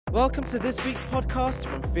Welcome to this week's podcast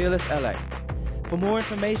from Fearless LA. For more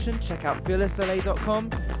information, check out fearlessla.com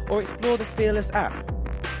or explore the Fearless app.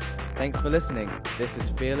 Thanks for listening. This is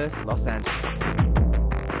Fearless Los Angeles.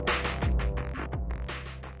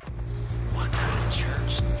 What could a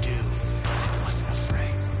church do that wasn't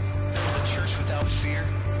afraid? If it was a church without fear,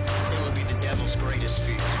 it would be the devil's greatest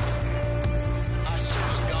fear. I serve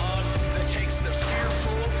a God that takes the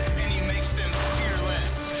fearful and he makes them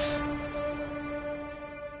fearless.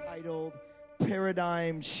 Titled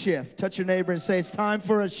Paradigm Shift. Touch your neighbor and say, it's time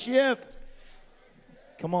for a shift.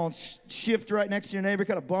 Come on, shift right next to your neighbor.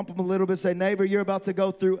 Kind of bump them a little bit. Say, neighbor, you're about to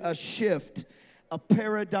go through a shift, a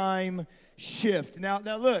paradigm shift. Now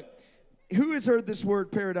look, who has heard this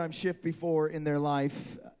word paradigm shift before in their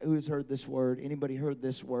life? Who has heard this word? Anybody heard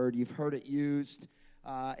this word? You've heard it used.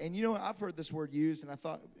 And you know, I've heard this word used, and I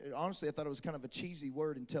thought it was kind of a cheesy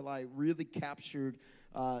word until I really captured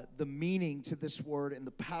the meaning to this word and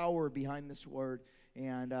the power behind this word.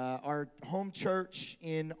 And our home church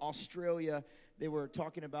in Australia, they were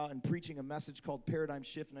talking about and preaching a message called Paradigm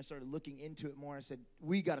Shift, and I started looking into it more. I said,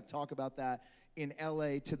 we got to talk about that in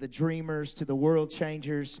LA to the dreamers, to the world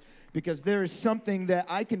changers, because there is something that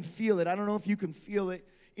I can feel it. I don't know if you can feel it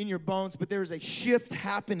in your bones, but there is a shift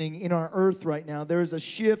happening in our earth right now. There is a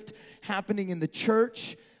shift happening in the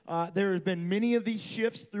church. There have been many of these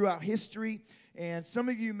shifts throughout history. And some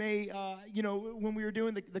of you may, when we were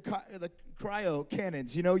doing the cryo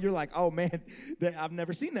cannons, you're like, oh, man, I've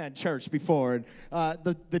never seen that in church before. And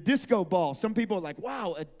the disco ball, some people are like,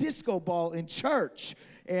 wow, a disco ball in church.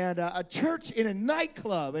 And a church in a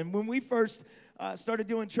nightclub. And when we first started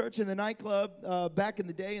doing church in the nightclub back in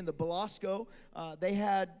the day in the Belasco, they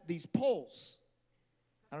had these poles.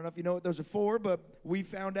 I don't know if you know what those are for, but we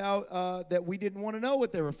found out that we didn't want to know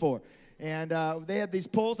what they were for. And they had these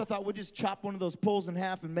poles. I thought we'd just chop one of those poles in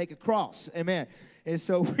half and make a cross. Amen. And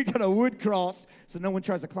so we got a wood cross, so no one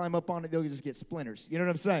tries to climb up on it. They'll just get splinters. You know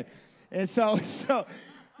what I'm saying? And so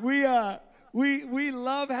we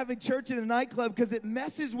love having church in a nightclub because it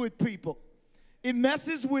messes with people. It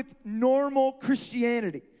messes with normal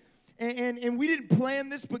Christianity. And we didn't plan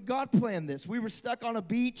this, but God planned this. We were stuck on a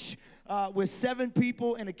beach with 7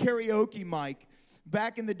 people and a karaoke mic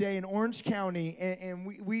back in the day in Orange County, and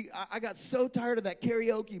I got so tired of that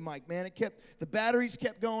karaoke mic, man. The batteries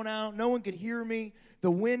kept going out. No one could hear me.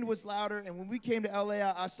 The wind was louder, and when we came to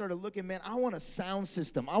LA, I started looking, man, I want a sound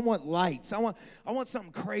system. I want lights. I want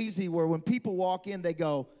something crazy where when people walk in, they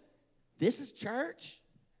go, this is church?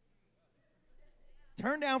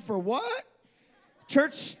 Turn down for what?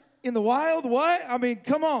 Church in the wild? What? I mean,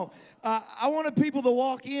 come on. I wanted people to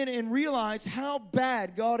walk in and realize how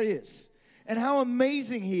bad God is and how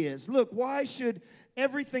amazing he is. Look, why should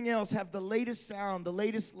everything else have the latest sound, the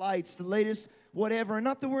latest lights, the latest whatever? And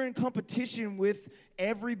not that we're in competition with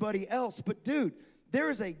everybody else, but dude, there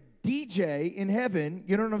is a DJ in heaven,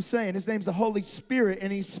 you know what I'm saying? His name's the Holy Spirit,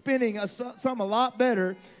 and he's spinning something a lot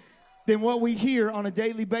better than what we hear on a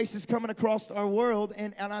daily basis coming across our world.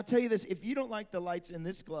 And I'll tell you this, if you don't like the lights in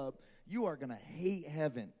this club, you are going to hate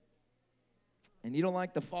heaven. And you don't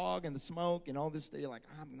like the fog and the smoke and all this, you're like,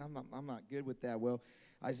 I'm not good with that. Well,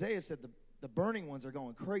 Isaiah said the burning ones are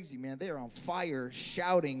going crazy, man. They are on fire,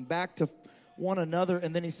 shouting back to one another.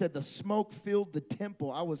 And then he said the smoke filled the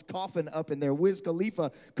temple. I was coughing up in there. Wiz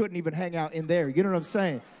Khalifa couldn't even hang out in there. You know what I'm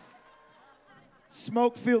saying?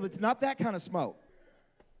 Smoke filled it. Not that kind of smoke,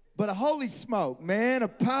 but a holy smoke, man, a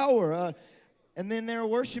power. And then they're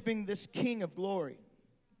worshiping this King of glory.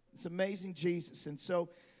 It's amazing Jesus. And so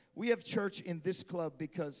we have church in this club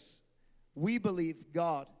because we believe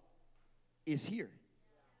God is here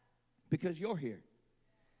because you're here.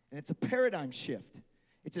 And it's a paradigm shift.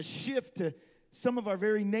 It's a shift to some of our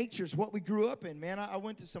very natures, what we grew up in. Man, I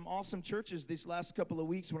went to some awesome churches these last couple of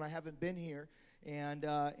weeks when I haven't been here, and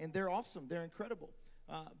they're awesome. They're incredible.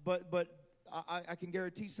 But I can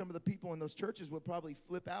guarantee some of the people in those churches would probably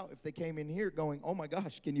flip out if they came in here going, oh my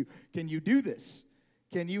gosh, can you do this?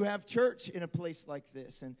 Can you have church in a place like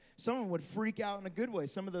this? And someone would freak out in a good way.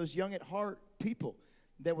 Some of those young at heart people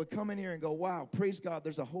that would come in here and go, wow, praise God,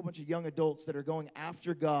 there's a whole bunch of young adults that are going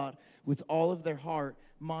after God with all of their heart,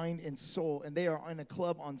 mind, and soul. And they are in a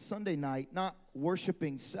club on Sunday night, not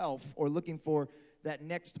worshiping self or looking for that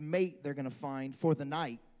next mate they're going to find for the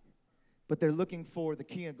night, but they're looking for the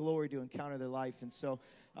King of Glory to encounter their life. And so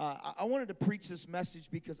I wanted to preach this message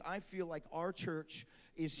because I feel like our church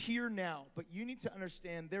is here now, but you need to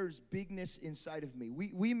understand there is bigness inside of me.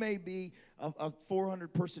 We may be a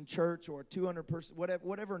 400-person church or a 200-person,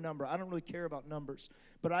 whatever number. I don't really care about numbers.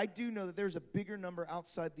 But I do know that there's a bigger number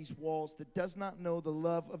outside these walls that does not know the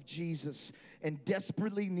love of Jesus and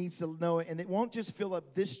desperately needs to know it. And it won't just fill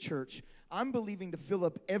up this church. I'm believing to fill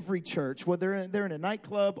up every church, whether they're in a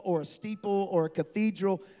nightclub or a steeple or a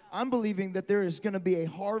cathedral. I'm believing that there is going to be a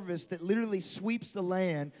harvest that literally sweeps the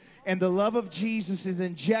land, and the love of Jesus is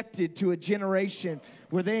injected to a generation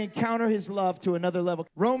where they encounter his love to another level.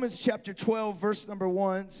 Romans chapter 12, verse number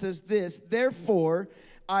 1 says this, "Therefore,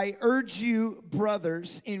 I urge you,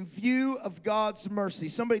 brothers, in view of God's mercy."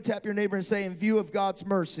 Somebody tap your neighbor and say, "In view of God's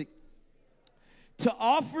mercy." "To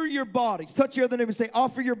offer your bodies." Touch your other neighbor and say,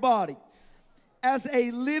 "Offer your body as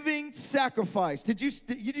a living sacrifice." Did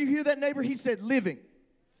you hear that, neighbor? He said living.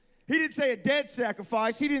 He didn't say a dead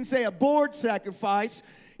sacrifice. He didn't say a bored sacrifice.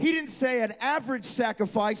 He didn't say an average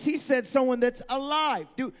sacrifice. He said someone that's alive.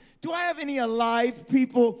 Do I have any alive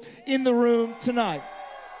people in the room tonight?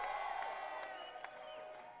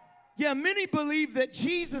 Yeah, many believe that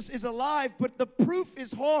Jesus is alive, but the proof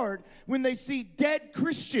is hard when they see dead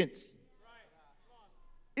Christians.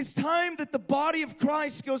 It's time that the body of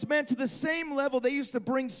Christ goes, man, to the same level they used to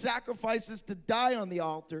bring sacrifices to die on the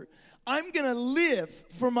altar. I'm going to live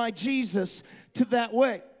for my Jesus to that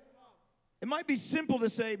way. It might be simple to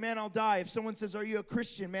say, man, I'll die. If someone says, are you a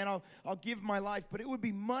Christian? Man, I'll give my life. But it would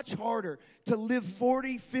be much harder to live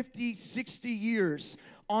 40, 50, 60 years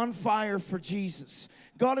on fire for Jesus.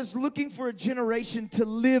 God is looking for a generation to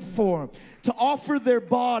live for him, to offer their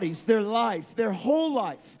bodies, their life, their whole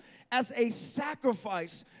life as a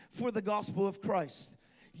sacrifice for the gospel of Christ.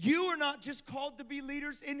 You are not just called to be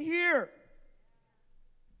leaders in here.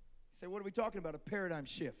 You say, what are we talking about? A paradigm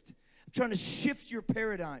shift. I'm trying to shift your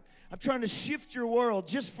paradigm. I'm trying to shift your world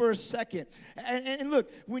just for a second. And look,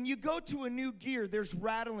 when you go to a new gear, there's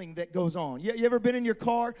rattling that goes on. You ever been in your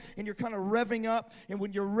car and you're kind of revving up? And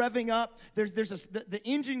when you're revving up, the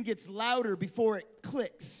engine gets louder before it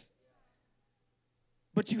clicks.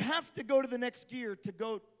 But you have to go to the next gear to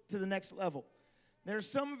go to the next level. There's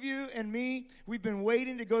some of you and me, we've been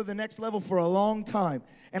waiting to go to the next level for a long time.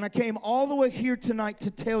 And I came all the way here tonight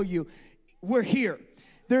to tell you, we're here.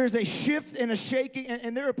 There is a shift and a shaking,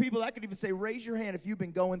 and there are people, I could even say, raise your hand if you've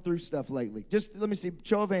been going through stuff lately. Just let me see,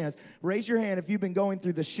 show of hands. Raise your hand if you've been going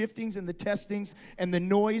through the shiftings and the testings and the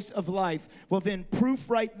noise of life. Well, then proof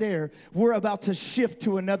right there, we're about to shift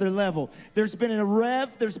to another level. There's been a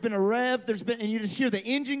rev, and you just hear the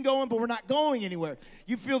engine going, but we're not going anywhere.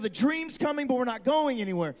 You feel the dreams coming, but we're not going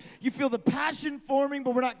anywhere. You feel the passion forming,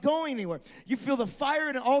 but we're not going anywhere. You feel the fire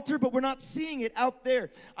at an altar, but we're not seeing it out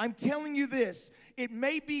there. I'm telling you this. It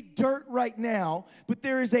may be dirt right now, but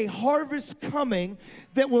there is a harvest coming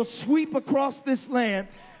that will sweep across this land.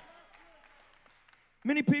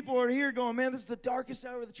 Many people are here going, man, this is the darkest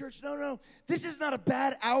hour of the church. No. This is not a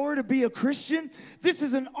bad hour to be a Christian. This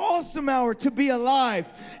is an awesome hour to be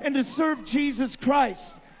alive and to serve Jesus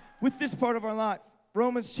Christ with this part of our life.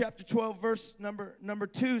 Romans chapter 12, verse number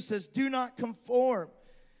 2 says, do not conform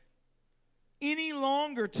any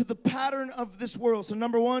longer to the pattern of this world. So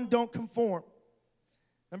number 1, don't conform.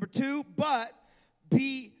 Number 2, but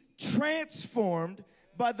be transformed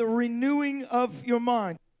by the renewing of your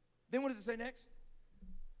mind. Then what does it say next?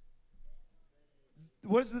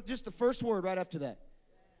 What is just the first word right after that?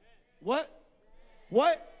 What?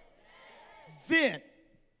 Then.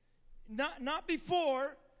 Not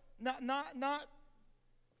before. Not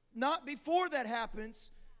before that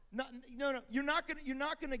happens. No. You're not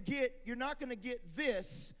gonna get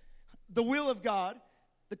this, the will of God,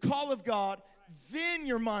 the call of God. Then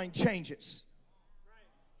your mind changes.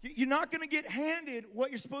 You're not going to get handed what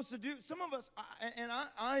you're supposed to do. Some of us,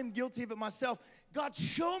 I'm guilty of it myself. God,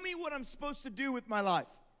 show me what I'm supposed to do with my life.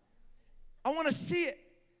 I want to see it.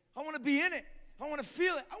 I want to be in it. I want to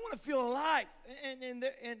feel it. I want to feel alive. And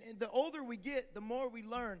the older we get, the more we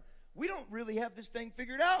learn, we don't really have this thing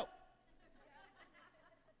figured out.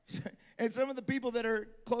 And some of the people that are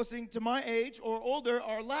closing to my age or older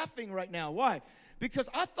are laughing right now. Why? Because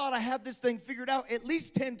I thought I had this thing figured out at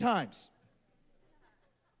least 10 times.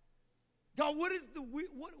 God, why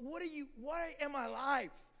am I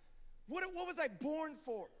alive? What was I born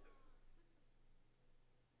for?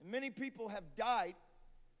 And many people have died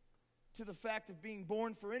to the fact of being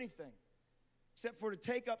born for anything, except for to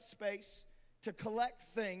take up space, to collect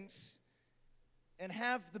things, and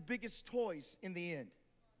have the biggest toys in the end.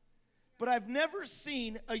 But I've never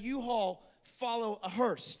seen a U-Haul follow a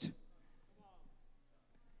hearse.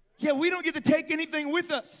 Yeah, we don't get to take anything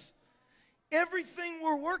with us. Everything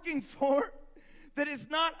we're working for, that is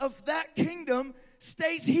not of that kingdom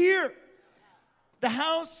stays here. The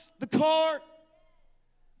house, the car,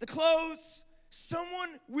 the clothes.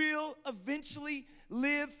 Someone will eventually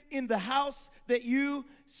live in the house that you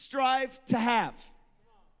strive to have.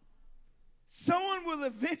 Someone will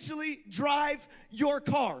eventually drive your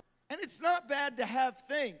car. And it's not bad to have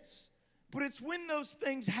things, but it's when those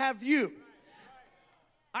things have you.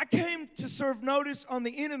 I came to serve notice on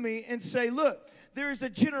the enemy and say, look, there is a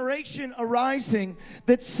generation arising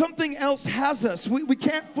that something else has us. We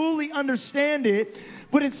can't fully understand it,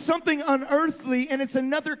 but it's something unearthly, and it's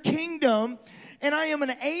another kingdom, and I am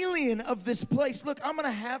an alien of this place. Look, I'm going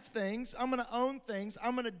to have things. I'm going to own things.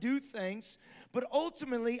 I'm going to do things. But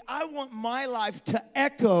ultimately, I want my life to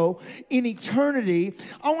echo in eternity.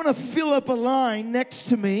 I want to fill up a line next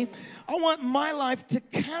to me. I want my life to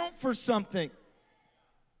count for something.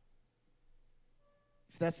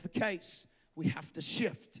 If that's the case, we have to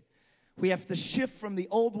shift. We have to shift from the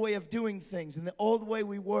old way of doing things and the old way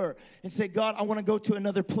we were and say, God, I want to go to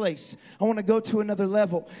another place. I want to go to another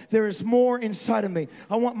level. There is more inside of me.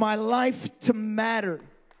 I want my life to matter.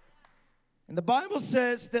 And the Bible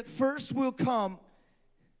says that first will come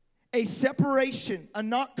a separation, a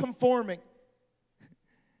not conforming.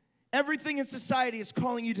 Everything in society is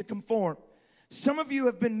calling you to conform. Some of you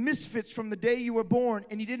have been misfits from the day you were born,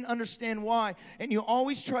 and you didn't understand why, and you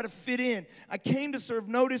always try to fit in. I came to serve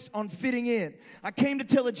notice on fitting in. I came to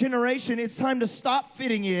tell a generation it's time to stop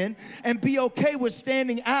fitting in and be okay with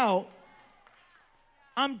standing out.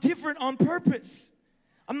 I'm different on purpose.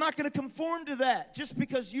 I'm not going to conform to that just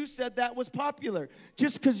because you said that was popular,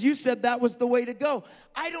 just because you said that was the way to go.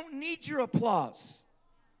 I don't need your applause.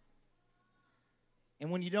 And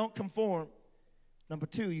when you don't conform, number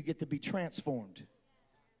two, you get to be transformed.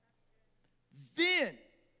 Then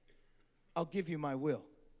I'll give you my will.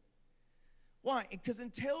 Why? Because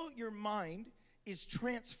until your mind is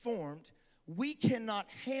transformed, we cannot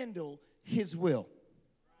handle His will.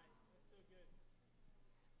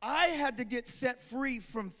 I had to get set free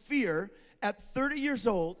from fear at 30 years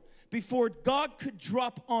old before God could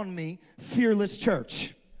drop on me Fearless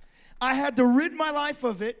Church. I had to rid my life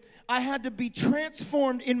of it. I had to be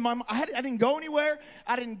transformed in my mind. I didn't go anywhere.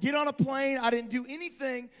 I didn't get on a plane. I didn't do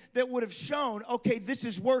anything that would have shown, okay, this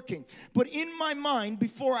is working. But in my mind,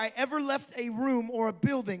 before I ever left a room or a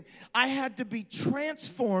building, I had to be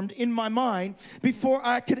transformed in my mind before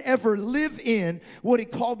I could ever live in what He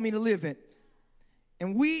called me to live in.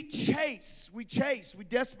 And we desperately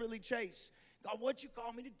chase. God, what'd you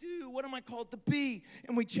call me to do? What am I called to be?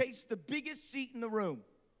 And we chase the biggest seat in the room.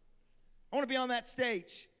 I want to be on that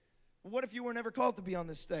stage. Well, what if you were never called to be on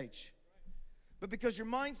this stage? But because your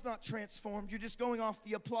mind's not transformed, you're just going off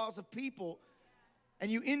the applause of people, and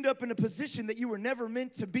you end up in a position that you were never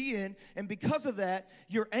meant to be in, and because of that,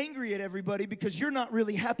 you're angry at everybody because you're not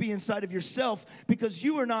really happy inside of yourself, because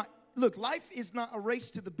you are not. Look, life is not a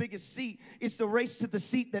race to the biggest seat. It's the race to the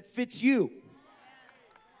seat that fits you.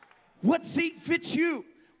 What seat fits you?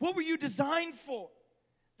 What were you designed for?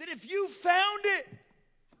 That if you found it,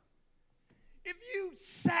 if you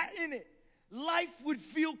sat in it, life would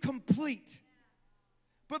feel complete.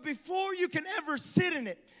 But before you can ever sit in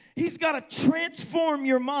it, He's got to transform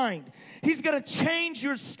your mind. He's got to change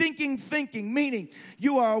your stinking thinking, meaning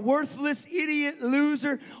you are a worthless, idiot,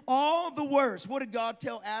 loser, all the worst. What did God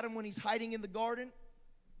tell Adam when he's hiding in the garden?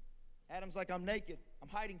 Adam's like, I'm naked. I'm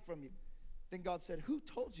hiding from you. Then God said, who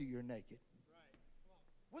told you you're naked?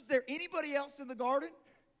 Was there anybody else in the garden?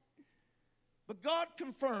 But God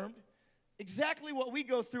confirmed exactly what we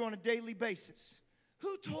go through on a daily basis.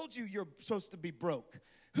 Who told you you're supposed to be broke?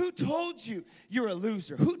 Who told you you're a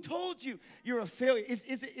loser? Who told you you're a failure?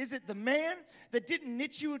 Is it the man that didn't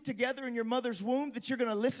knit you together in your mother's womb that you're going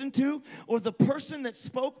to listen to? Or the person that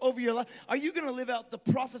spoke over your life? Are you going to live out the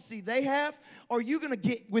prophecy they have? Or are you going to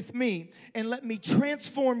get with me and let me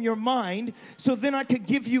transform your mind so then I could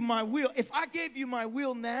give you my will? If I gave you my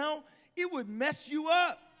will now, it would mess you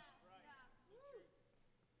up.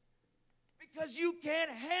 Because you can't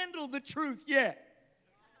handle the truth yet.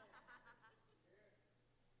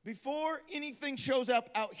 Before anything shows up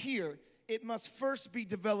out here, it must first be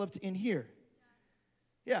developed in here.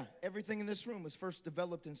 Yeah, everything in this room was first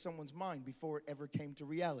developed in someone's mind before it ever came to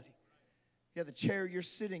reality. Yeah, the chair you're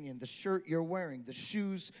sitting in, the shirt you're wearing, the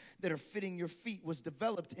shoes that are fitting your feet was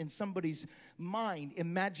developed in somebody's mind,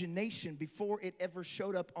 imagination, before it ever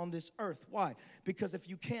showed up on this earth. Why? Because if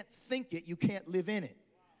you can't think it, you can't live in it.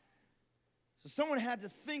 So someone had to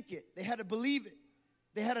think it. They had to believe it.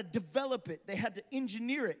 They had to develop it. They had to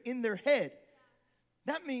engineer it in their head.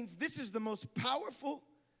 That means this is the most powerful,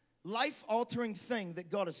 life-altering thing that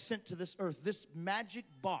God has sent to this earth, this magic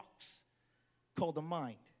box called a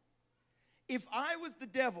mind. If I was the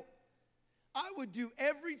devil, I would do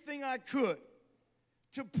everything I could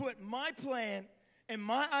to put my plan and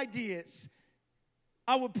my ideas.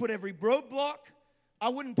 I would put every roadblock. I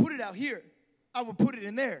wouldn't put it out here. I would put it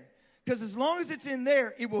in there. Because as long as it's in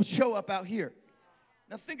there, it will show up out here.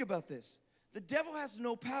 Now think about this. The devil has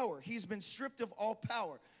no power. He's been stripped of all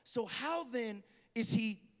power. So how then is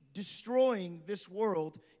he destroying this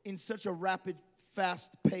world in such a rapid,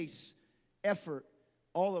 fast pace effort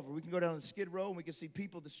all over? We can go down to Skid Row and we can see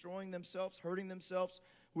people destroying themselves, hurting themselves.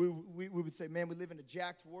 We would say, man, we live in a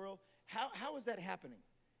jacked world. How is that happening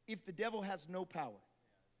if the devil has no power?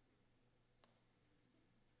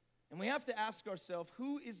 And we have to ask ourselves,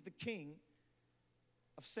 who is the king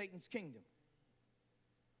of Satan's kingdom?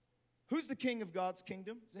 Who's the king of God's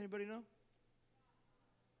kingdom? Does anybody know?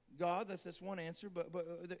 God, that's one answer, but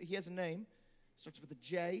he has a name. Starts with a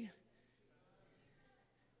J.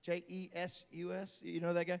 J-E-S-U-S. You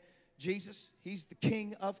know that guy? Jesus. He's the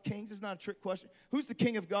king of kings. It's not a trick question. Who's the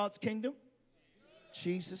king of God's kingdom?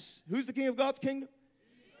 Jesus. Who's the king of God's kingdom?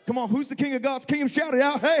 Come on, who's the king of God's kingdom? Shout it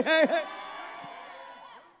out. Hey, hey, hey.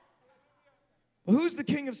 Well, who's the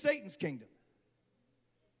king of Satan's kingdom?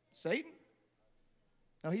 Satan?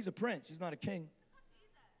 No, he's a prince. He's not a king.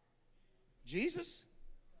 Jesus?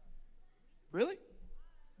 Really?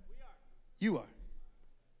 You are.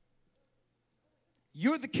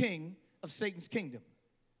 You're the king of Satan's kingdom.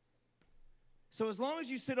 So as long as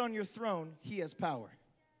you sit on your throne, he has power.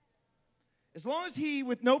 As long as he,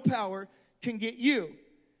 with no power, can get you.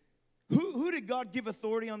 Who did God give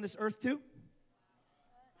authority on this earth to?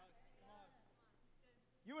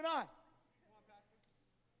 You and I.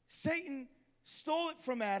 Satan stole it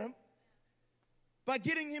from Adam by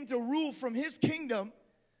getting him to rule from his kingdom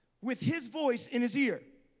with his voice in his ear.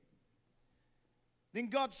 Then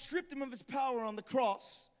God stripped him of his power on the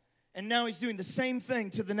cross, and now he's doing the same thing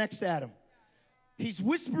to the next Adam. He's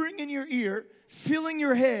whispering in your ear, filling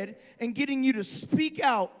your head, and getting you to speak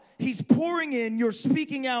out. He's pouring in, you're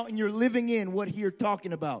speaking out, and you're living in what you're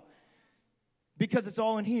talking about. Because it's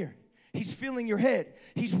all in here. He's filling your head.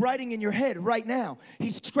 He's writing in your head right now.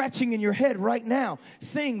 He's scratching in your head right now.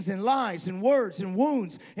 Things and lies and words and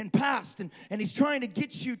wounds and past. And he's trying to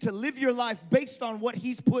get you to live your life based on what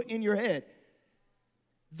he's put in your head.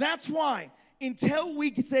 That's why until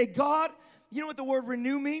we say, God, you know what the word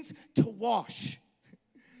renew means? To wash.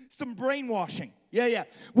 Some brainwashing. Yeah.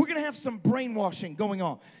 We're going to have some brainwashing going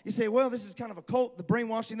on. You say, well, this is kind of a cult, the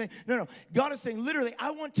brainwashing thing. No. God is saying, literally,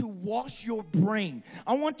 I want to wash your brain.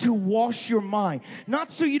 I want to wash your mind.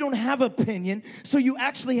 Not so you don't have opinion, so you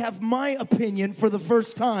actually have my opinion for the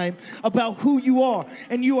first time about who you are.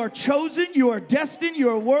 And you are chosen, you are destined,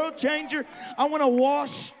 you're a world changer. I want to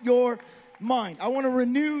wash your mind. I want to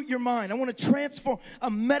renew your mind. I want to transform a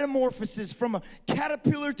metamorphosis from a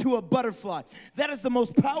caterpillar to a butterfly. That is the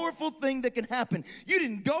most powerful thing that can happen. You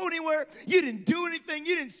didn't go anywhere. You didn't do anything.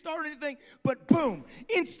 You didn't start anything. But boom,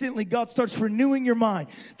 instantly God starts renewing your mind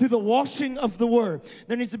through the washing of the word.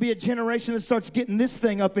 There needs to be a generation that starts getting this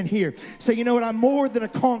thing up in here. Say, you know what? I'm more than a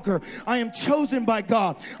conqueror. I am chosen by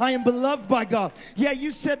God. I am beloved by God. Yeah,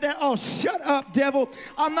 you said that. Oh, shut up, devil.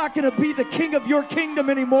 I'm not going to be the king of your kingdom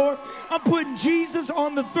anymore. I'm putting Jesus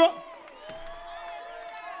on the throne.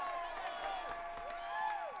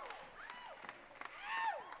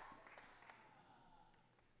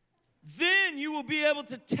 Then you will be able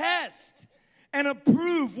to test and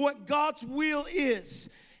approve what God's will is.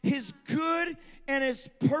 His good and his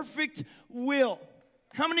perfect will.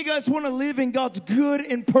 How many of you guys want to live in God's good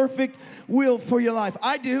and perfect will for your life?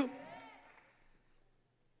 I do.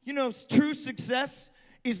 You know, true success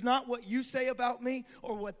is not what you say about me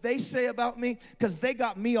or what they say about me, because they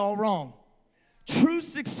got me all wrong. True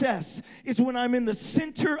success is when I'm in the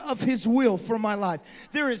center of his will for my life.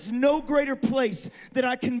 There is no greater place that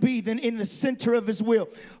I can be than in the center of his will.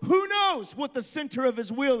 Who knows what the center of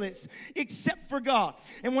his will is except for God?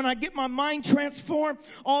 And when I get my mind transformed,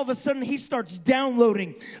 all of a sudden he starts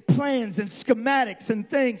downloading plans and schematics and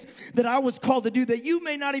things that I was called to do that you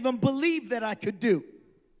may not even believe that I could do.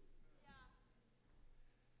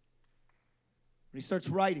 When he starts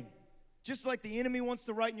writing, just like the enemy wants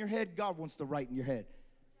to write in your head, God wants to write in your head.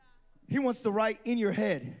 He wants to write in your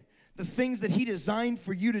head the things that he designed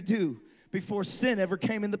for you to do before sin ever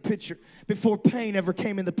came in the picture, before pain ever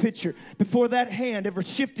came in the picture, before that hand ever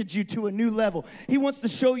shifted you to a new level. He wants to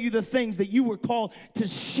show you the things that you were called to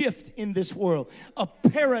shift in this world. A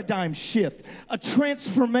paradigm shift, a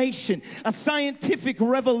transformation, a scientific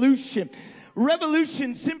revolution.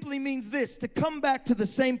 Revolution simply means this: to come back to the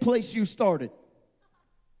same place you started.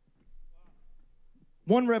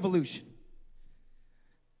 One revolution.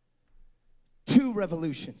 true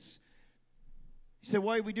revolutions. You say,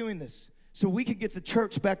 why are we doing this? So we can get the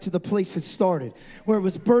church back to the place it started, where it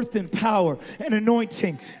was birthed in power and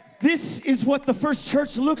anointing. This is what the first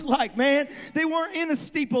church looked like, man. They weren't in a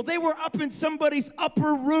steeple. They were up in somebody's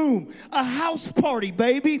upper room. A house party,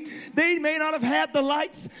 baby. They may not have had the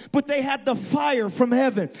lights, but they had the fire from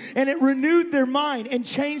heaven. And it renewed their mind and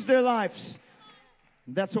changed their lives.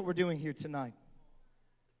 And that's what we're doing here tonight.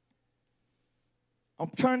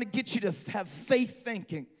 I'm trying to get you to have faith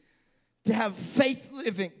thinking, to have faith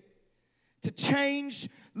living, to change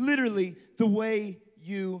literally the way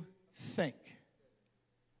you think.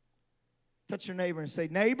 Touch your neighbor and say,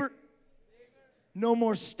 neighbor, no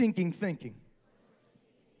more stinking thinking.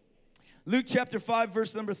 Luke chapter 5,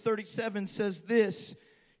 verse number 37 says this: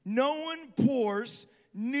 no one pours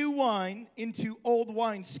new wine into old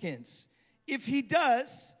wineskins. If he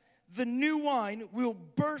does, the new wine will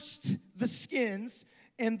burst the skins,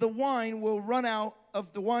 and the wine will run out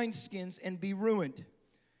of the wineskins and be ruined.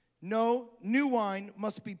 No, new wine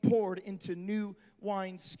must be poured into new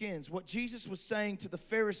wineskins. What Jesus was saying to the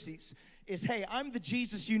Pharisees is, hey, I'm the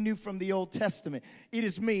Jesus you knew from the Old Testament. It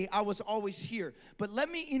is me. I was always here. But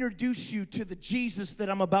let me introduce you to the Jesus that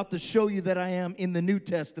I'm about to show you that I am in the New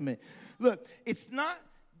Testament. Look, it's not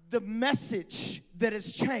the message that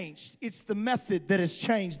has changed. It's the method that has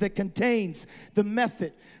changed, that contains the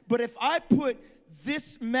method. But if I put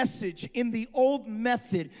this message in the old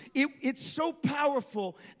method, it's so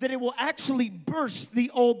powerful that it will actually burst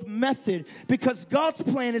the old method, because God's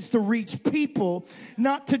plan is to reach people,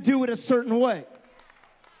 not to do it a certain way.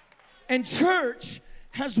 And church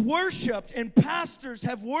has worshiped, and pastors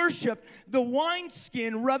have worshiped the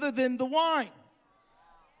wineskin rather than the wine.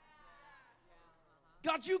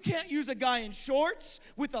 God, you can't use a guy in shorts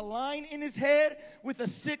with a line in his head with a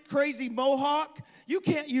sick, crazy mohawk. You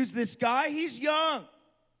can't use this guy. He's young.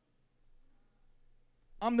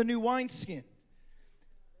 I'm the new wineskin.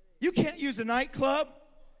 You can't use a nightclub.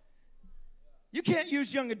 You can't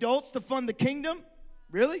use young adults to fund the kingdom.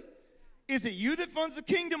 Really? Is it you that funds the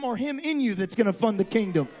kingdom, or him in you that's going to fund the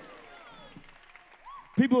kingdom?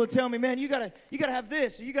 People would tell me, man, you gotta have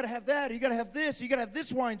this, or you gotta have that, or you gotta have this, or you gotta have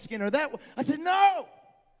this wineskin or that. I said, no.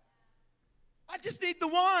 I just need the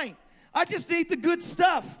wine. I just need the good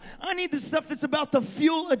stuff. I need the stuff that's about to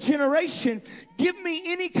fuel a generation. Give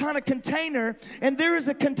me any kind of container, and there is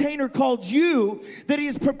a container called you that he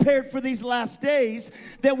has prepared for these last days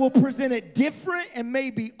that will present it different and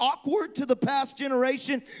maybe awkward to the past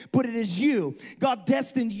generation, but it is you. God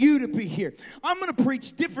destined you to be here. I'm going to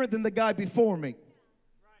preach different than the guy before me.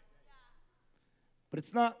 But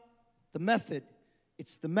it's not the method,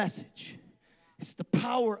 it's the message. It's the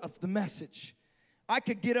power of the message. I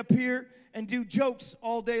could get up here and do jokes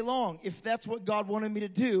all day long if that's what God wanted me to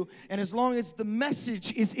do. And as long as the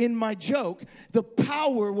message is in my joke, the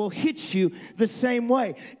power will hit you the same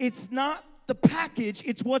way. It's not the package,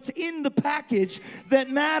 it's what's in the package that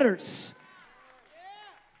matters.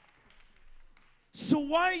 So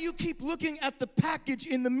why do you keep looking at the package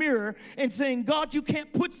in the mirror and saying, God, you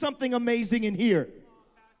can't put something amazing in here?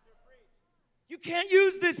 You can't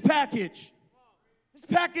use this package. This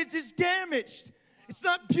package is damaged. It's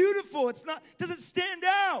not beautiful. It doesn't stand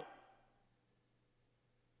out.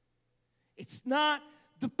 It's not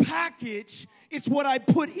the package. It's what I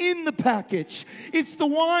put in the package. It's the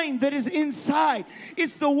wine that is inside.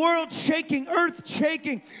 It's the world shaking, earth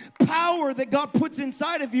shaking power that God puts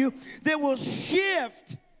inside of you that will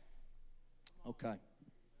shift. Okay.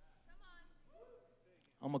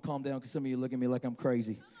 I'm going to calm down because some of you look at me like I'm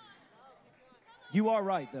crazy. You are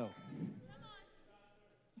right, though.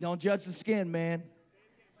 Don't judge the skin, man.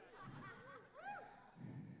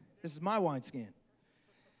 This is my wineskin.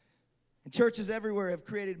 And churches everywhere have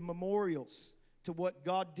created memorials to what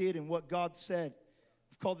God did and what God said.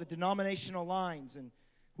 We've called the denominational lines, and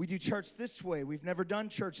we do church this way. We've never done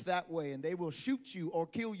church that way, and they will shoot you or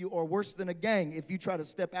kill you, or worse than a gang if you try to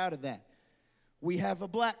step out of that. We have a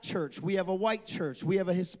black church. We have a white church. We have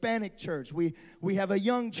a Hispanic church. We have a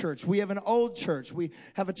young church. We have an old church. We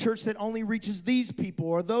have a church that only reaches these people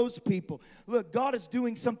or those people. Look, God is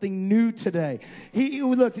doing something new today.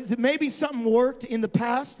 Look, maybe something worked in the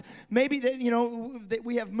past. Maybe that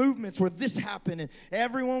we have movements where this happened and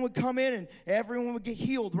everyone would come in and everyone would get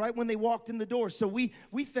healed right when they walked in the door. So we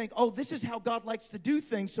think, oh, this is how God likes to do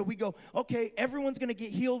things. So we go, okay, everyone's going to get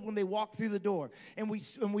healed when they walk through the door. And we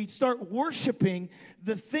start worshiping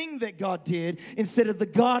the thing that God did instead of the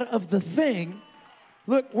God of the thing.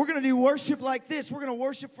 Look, we're going to do worship like this. We're going to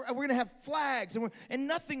worship, we're going to have flags, and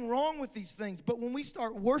nothing wrong with these things. But when we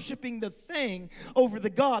start worshiping the thing over the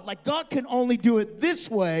God, like God can only do it this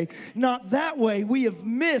way, not that way, we have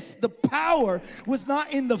missed. The power was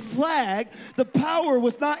not in the flag. The power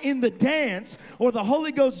was not in the dance or the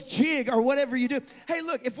Holy Ghost jig or whatever you do. Hey,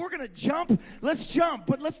 look, if we're going to jump, let's jump,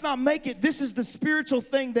 but let's not make it. This is the spiritual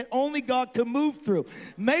thing that only God can move through.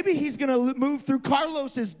 Maybe he's going to move through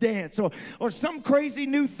Carlos's dance or some crazy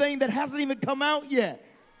new thing that hasn't even come out yet.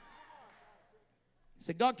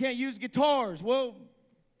 Said God can't use guitars. Well,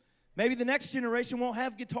 maybe the next generation won't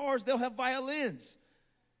have guitars. They'll have violins.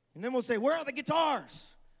 And then we'll say, where are the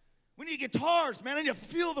guitars? We need guitars, man. I need to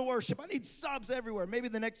feel the worship. I need subs everywhere. Maybe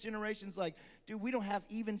the next generation's like, dude, we don't have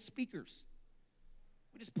even speakers.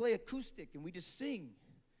 We just play acoustic and we just sing.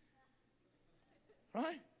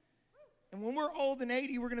 Right? And when we're old and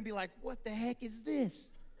 80, we're going to be like, what the heck is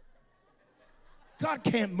this? God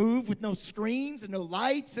can't move with no screens and no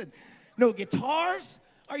lights and no guitars.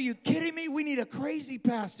 Are you kidding me? We need a crazy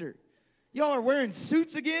pastor. Y'all are wearing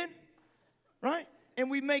suits again, right?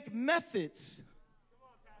 And we make methods.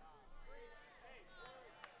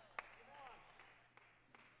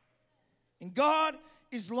 And God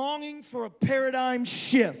is longing for a paradigm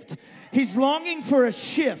shift. He's longing for a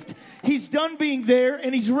shift. He's done being there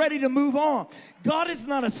and he's ready to move on. God is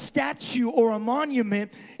not a statue or a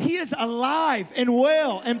monument. He is alive and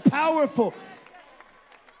well and powerful.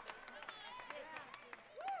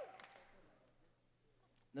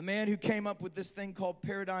 The man who came up with this thing called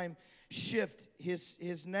paradigm shift,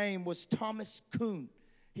 his name was Thomas Kuhn.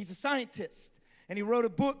 He's a scientist, and he wrote a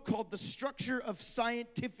book called The Structure of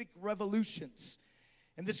Scientific Revolutions.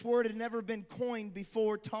 And this word had never been coined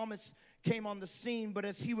before Thomas came on the scene, but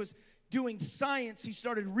as he was doing science, he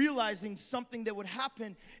started realizing something that would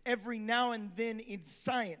happen every now and then in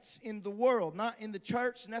science, in the world, not in the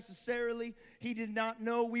church necessarily. He did not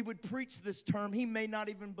know we would preach this term. He may not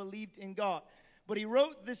even believed in God. But he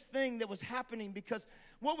wrote this thing that was happening because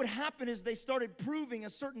what would happen is they started proving a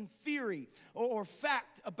certain theory or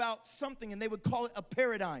fact about something, and they would call it a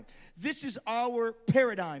paradigm. This is our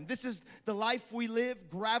paradigm. This is the life we live.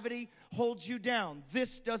 Gravity holds you down.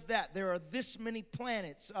 This does that. There are this many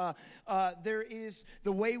planets. There is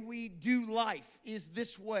the way we do life is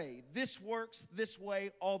this way. This works this way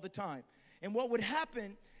all the time. And what would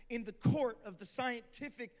happen in the court of the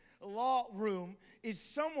scientific law room is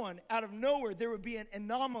someone out of nowhere, there would be an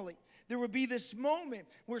anomaly. There would be this moment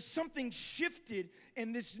where something shifted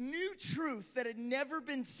and this new truth that had never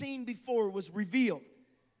been seen before was revealed.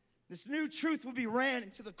 This new truth would be ran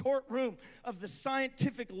into the courtroom of the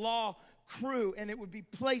scientific law crew, and it would be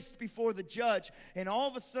placed before the judge, and all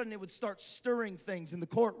of a sudden it would start stirring things in the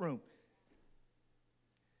courtroom.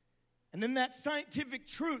 And then that scientific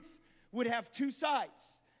truth would have two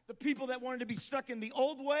sides. The people that wanted to be stuck in the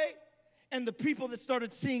old way and the people that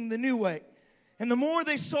started seeing the new way. And the more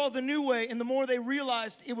they saw the new way and the more they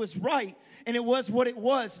realized it was right and it was what it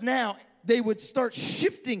was now, they would start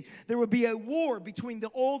shifting. There would be a war between the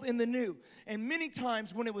old and the new. And many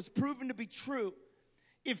times when it was proven to be true,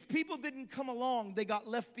 if people didn't come along, they got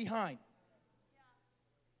left behind.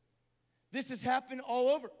 This has happened all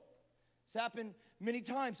over. It's happened many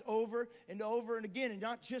times over and over and again, and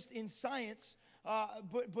not just in science,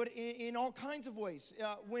 but in all kinds of ways.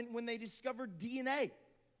 When they discovered DNA,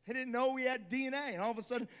 they didn't know we had DNA, and all of a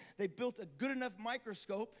sudden they built a good enough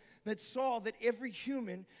microscope that saw that every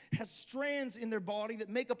human has strands in their body that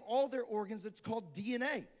make up all their organs that's called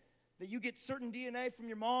DNA. That you get certain DNA from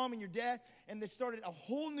your mom and your dad, and they started a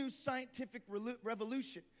whole new scientific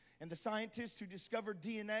revolution. And the scientists who discovered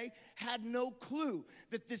DNA had no clue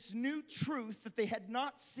that this new truth that they had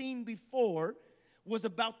not seen before was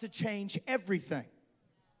about to change everything.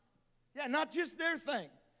 Yeah, not just their thing.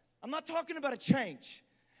 I'm not talking about a change.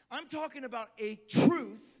 I'm talking about a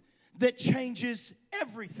truth that changes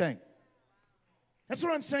everything. That's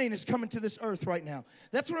what I'm saying is coming to this earth right now.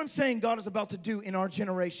 That's what I'm saying God is about to do in our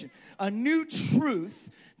generation. A new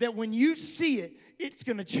truth that when you see it, it's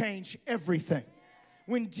going to change everything.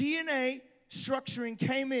 When DNA structuring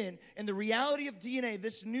came in and the reality of DNA,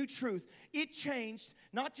 this new truth, it changed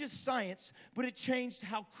not just science, but it changed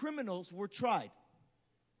how criminals were tried.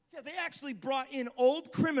 Yeah, they actually brought in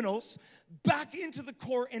old criminals back into the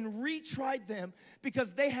court and retried them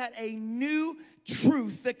because they had a new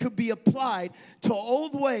truth that could be applied to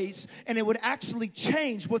old ways, and it would actually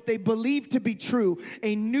change what they believed to be true.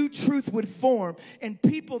 A new truth would form, and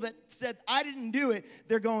people that said, I didn't do it,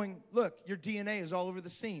 they're going, look, your DNA is all over the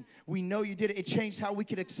scene. We know you did it. It changed how we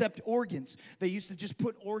could accept organs. They used to just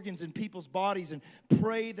put organs in people's bodies and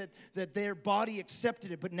pray that their body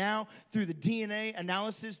accepted it. But now, through the DNA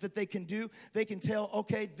analysis that they can do, they can tell,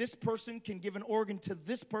 okay, this person can give an organ to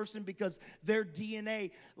this person because their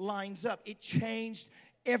DNA lines up. It changed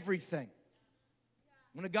everything.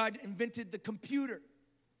 When a guy invented the computer,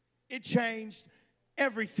 it changed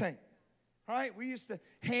everything. All right, we used to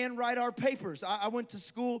handwrite our papers. I went to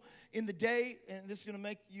school in the day, and this is going to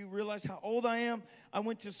make you realize how old I am. I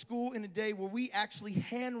went to school in a day where we actually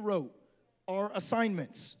hand wrote our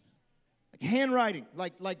assignments. Like handwriting,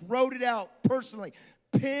 like wrote it out personally.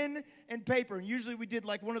 Pen and paper. And usually we did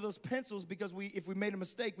like one of those pencils because if we made a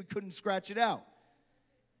mistake, we couldn't scratch it out.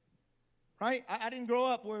 Right? I didn't grow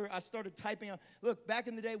up where I started typing out. Look, back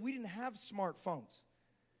in the day, we didn't have smartphones.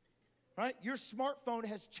 Right? Your smartphone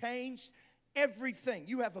has changed everything.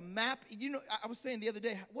 You have a map. You know, I was saying the other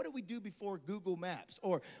day, what did we do before Google Maps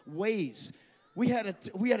or Waze? We had a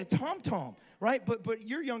TomTom, right? But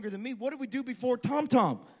you're younger than me. What did we do before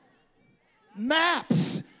TomTom?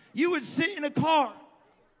 Maps. You would sit in a car.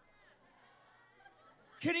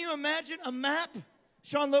 Can you imagine a map?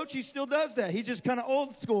 Sean Lochi still does that. He's just kind of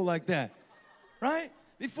old school like that, right?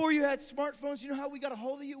 Before you had smartphones, you know how we got a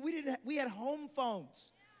hold of you? We had home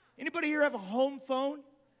phones. Anybody here have a home phone?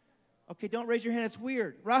 Okay, don't raise your hand. It's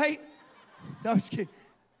weird, right? No, I'm just kidding.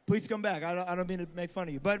 Please come back. I don't mean to make fun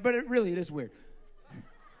of you, but it is weird.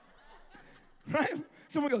 Right?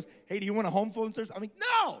 Someone goes, hey, do you want a home phone service? I'm like,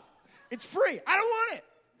 no, it's free. I don't want it.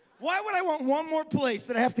 Why would I want one more place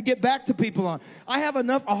that I have to get back to people on? I have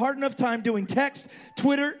a hard enough time doing text,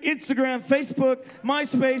 Twitter, Instagram, Facebook,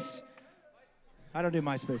 MySpace. I don't do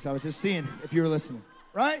MySpace. I was just seeing if you were listening,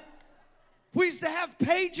 right? We used to have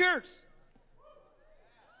pagers.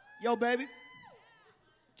 Yo, baby,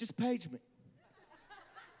 just page me.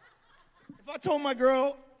 If I told my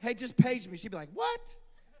girl, hey, just page me, she'd be like, what?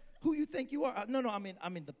 Who you think you are? No, I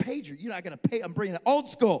mean the pager. You're not going to pay. I'm bringing it old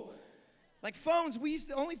school. Like phones,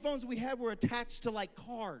 the only phones we had were attached to like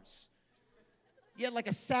cars. You had like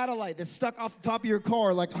a satellite that stuck off the top of your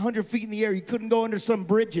car like 100 feet in the air. You couldn't go under some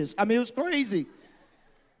bridges. I mean, it was crazy.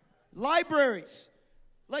 Libraries.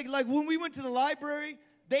 Like when we went to the library,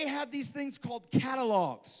 they had these things called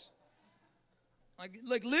catalogs.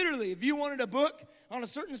 Like literally, if you wanted a book on a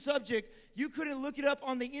certain subject, you couldn't look it up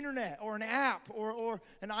on the internet or an app or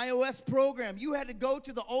an iOS program. You had to go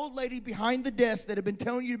to the old lady behind the desk that had been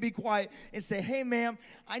telling you to be quiet and say, hey, ma'am,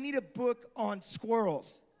 I need a book on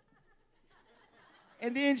squirrels.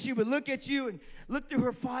 And then she would look at you and look through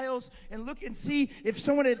her files and look and see if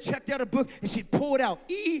someone had checked out a book, and she'd pull it out,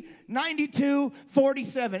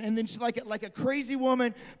 E9247. And then she's like a crazy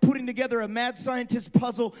woman putting together a mad scientist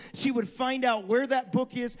puzzle, she would find out where that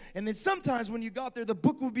book is, and then sometimes when you got there, the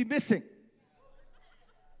book would be missing.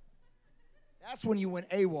 That's when you went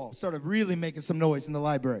AWOL, started really making some noise in the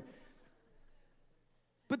library.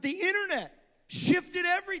 But the internet shifted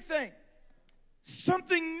everything.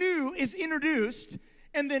 Something new is introduced,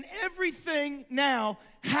 and then everything now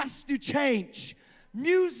has to change.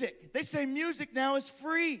 Music. They say music now is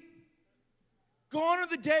free. Gone are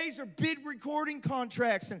the days of bid recording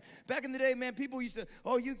contracts. And back in the day, man, people used to,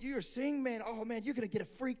 oh, you're a sing, man. Oh, man, you're going to get a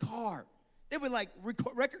free car. They would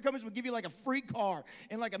record companies would give you like a free car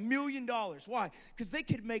and like $1 million. Why? Because they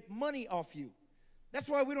could make money off you. That's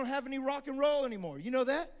why we don't have any rock and roll anymore. You know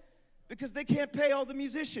that? Because they can't pay all the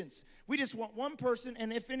musicians. We just want one person,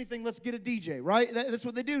 and if anything, let's get a DJ, right? That's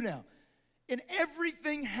what they do now. And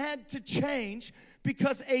everything had to change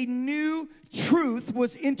because a new truth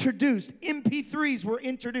was introduced. MP3s were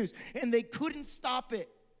introduced, and they couldn't stop it.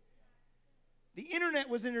 The internet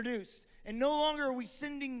was introduced, and no longer are we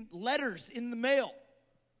sending letters in the mail.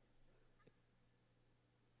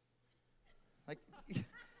 Like,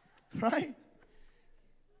 right?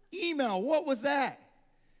 Email, what was that?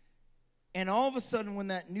 And all of a sudden, when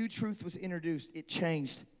that new truth was introduced, it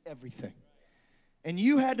changed everything. And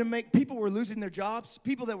you had to people were losing their jobs.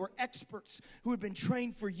 People that were experts who had been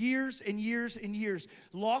trained for years and years and years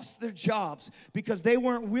lost their jobs because they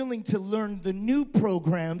weren't willing to learn the new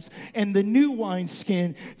programs and the new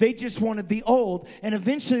wineskin. They just wanted the old. And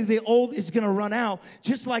eventually the old is going to run out,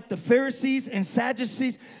 just like the Pharisees and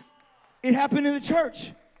Sadducees. It happened in the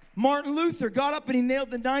church. Martin Luther got up and he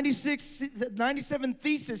nailed the 97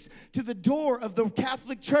 Thesis to the door of the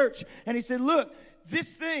Catholic Church. And he said, look,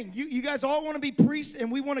 this thing, you guys all want to be priests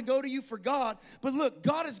and we want to go to you for God. But look,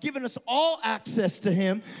 God has given us all access to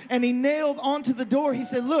him. And he nailed onto the door. He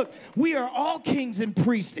said, look, we are all kings and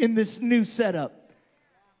priests in this new setup.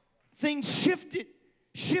 Things shifted.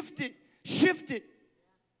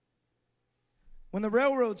 When the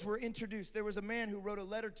railroads were introduced, there was a man who wrote a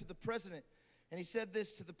letter to the president. And he said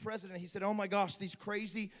this to the president. He said, oh my gosh, these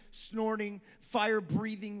crazy, snorting,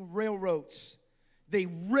 fire-breathing railroads. They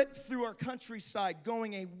ripped through our countryside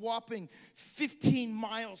going a whopping 15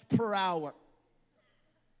 miles per hour.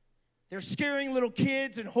 They're scaring little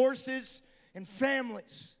kids and horses and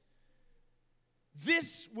families.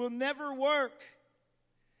 This will never work.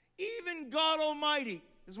 Even God Almighty,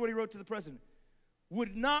 this is what he wrote to the president,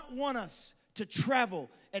 would not want us to travel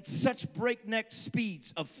at such breakneck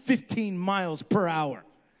speeds of 15 miles per hour.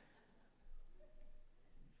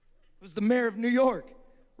 It was the mayor of New York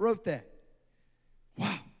wrote that.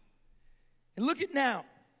 Wow. And look at now.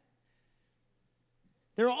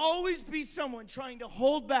 There will always be someone trying to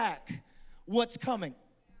hold back what's coming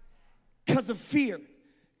because of fear,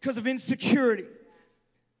 because of insecurity.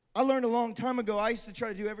 I learned a long time ago, I used to try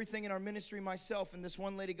to do everything in our ministry myself, and this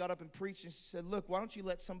one lady got up and preached, and she said, look, why don't you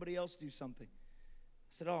let somebody else do something? I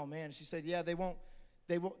said, oh, man. She said, yeah, they won't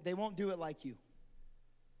do it like you.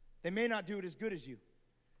 They may not do it as good as you,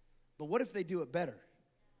 but what if they do it better?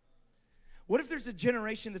 What if there's a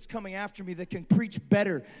generation that's coming after me that can preach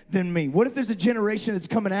better than me? What if there's a generation that's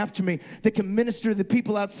coming after me that can minister to the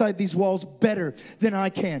people outside these walls better than I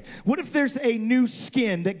can? What if there's a new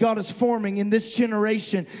skin that God is forming in this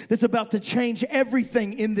generation that's about to change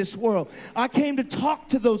everything in this world? I came to talk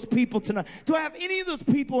to those people tonight. Do I have any of those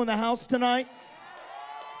people in the house tonight?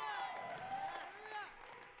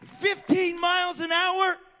 15 miles an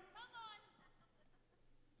hour?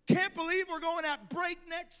 Can't believe we're going at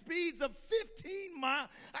breakneck speeds of 15 miles.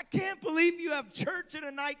 I can't believe you have church at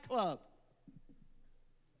a nightclub.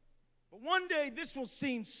 But one day this will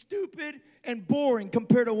seem stupid and boring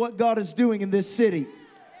compared to what God is doing in this city.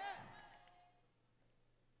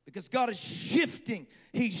 Because God is shifting.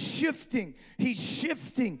 He's shifting. He's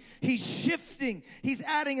shifting. He's shifting. He's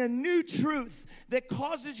adding a new truth that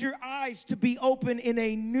causes your eyes to be open in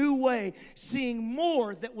a new way, seeing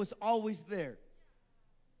more that was always there.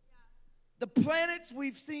 The planets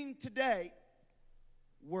we've seen today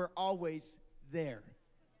were always there.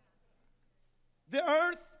 The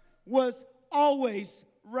earth was always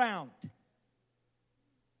round. But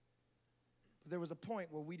there was a point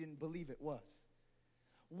where we didn't believe it was.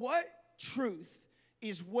 What truth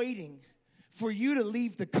is waiting for you to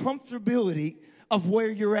leave the comfortability of where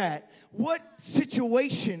you're at? What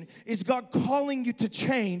situation is God calling you to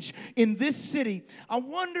change in this city? I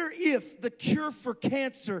wonder if the cure for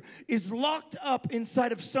cancer is locked up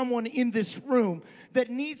inside of someone in this room that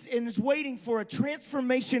needs and is waiting for a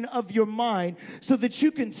transformation of your mind so that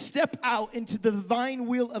you can step out into the divine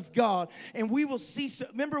will of God. And we will see,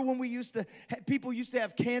 remember when people used to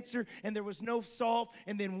have cancer and there was no solve,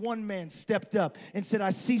 and then one man stepped up and said, I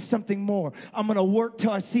see something more. I'm going to work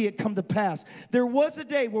till I see it come to pass. There was a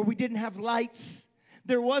day where we didn't have lights.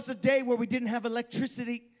 There was a day where we didn't have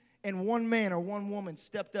electricity. And one man or one woman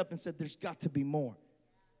stepped up and said, there's got to be more.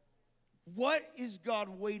 What is God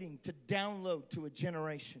waiting to download to a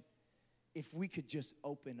generation if we could just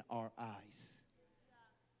open our eyes?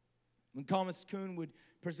 When Thomas Kuhn would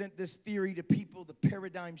present this theory to people, the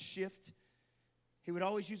paradigm shift, he would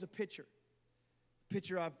always use a picture. A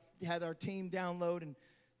picture I've had our team download, and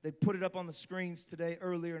they put it up on the screens today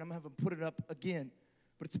earlier, and I'm going to have them put it up again.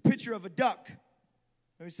 But it's a picture of a duck.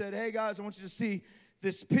 And he said, hey, guys, I want you to see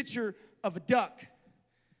this picture of a duck.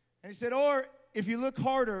 And he said, or if you look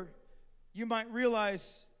harder, you might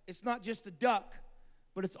realize it's not just a duck,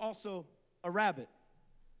 but it's also a rabbit.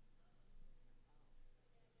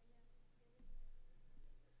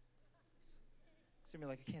 Some of you are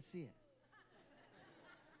like, I can't see it.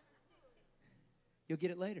 You'll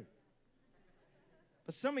get it later.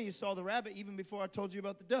 But some of you saw the rabbit even before I told you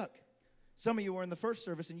about the duck. Some of you were in the first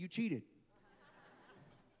service and you cheated.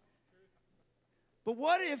 But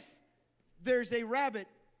what if there's a rabbit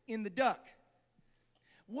in the duck?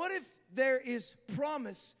 What if there is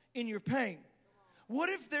promise in your pain? What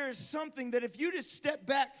if there is something that if you just step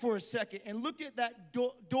back for a second and look at that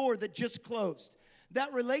door that just closed,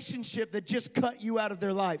 That relationship that just cut you out of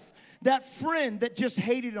their life. That friend that just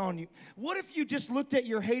hated on you. What if you just looked at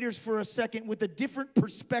your haters for a second with a different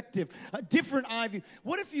perspective, a different eye view?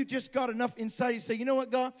 What if you just got enough insight and say, you know what,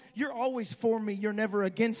 God? You're always for me. You're never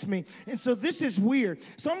against me. And so this is weird.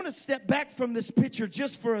 So I'm going to step back from this picture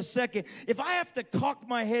just for a second. If I have to cock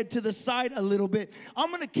my head to the side a little bit, I'm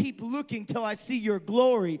going to keep looking till I see your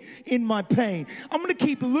glory in my pain. I'm going to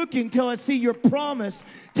keep looking till I see your promise,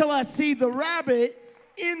 till I see the rabbit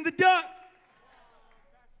in the duck.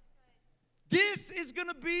 This is going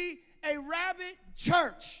to be a rabbit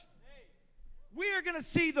church. We are going to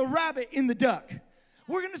see the rabbit in the duck.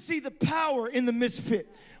 We're going to see the power in the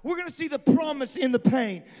misfit. We're going to see the promise in the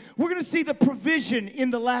pain. We're going to see the provision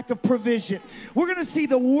in the lack of provision. We're going to see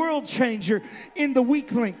the world changer in the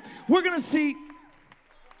weakling. We're going to see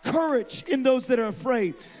courage in those that are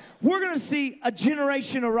afraid. We're going to see a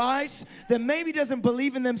generation arise that maybe doesn't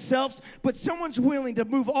believe in themselves, but someone's willing to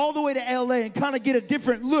move all the way to LA and kind of get a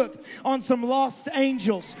different look on some lost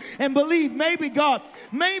angels and believe maybe God,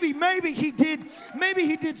 maybe he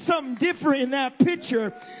did something different in that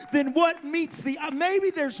picture than what meets the,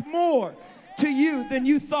 maybe there's more to you than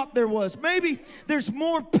you thought there was. Maybe there's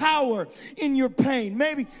more power in your pain.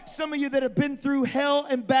 Maybe some of you that have been through hell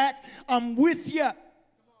and back, I'm with you.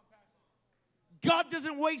 God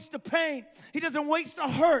doesn't waste the pain. He doesn't waste the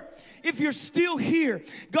hurt. If you're still here,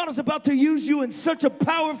 God is about to use you in such a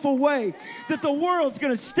powerful way that the world's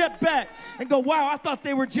going to step back and go, wow, I thought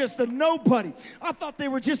they were just a nobody. I thought they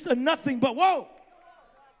were just a nothing, but whoa,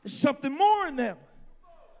 there's something more in them.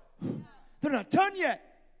 They're not done yet.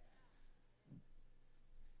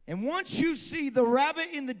 And once you see the rabbit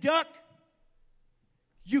in the duck,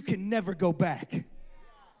 you can never go back.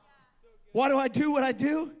 Why do I do what I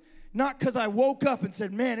do? Not because I woke up and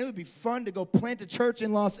said, man, it would be fun to go plant a church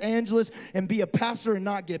in Los Angeles and be a pastor and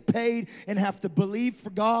not get paid and have to believe for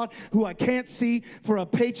God who I can't see for a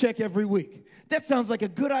paycheck every week. That sounds like a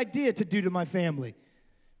good idea to do to my family.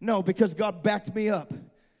 No, because God backed me up.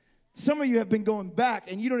 Some of you have been going back,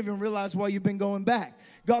 and you don't even realize why you've been going back.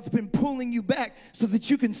 God's been pulling you back so that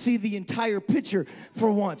you can see the entire picture for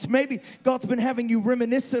once. Maybe God's been having you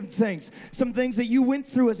reminisce some things that you went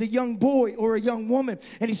through as a young boy or a young woman,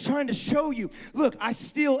 and He's trying to show you, look, I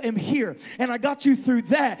still am here, and I got you through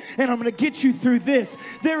that, and I'm going to get you through this.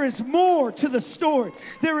 There is more to the story.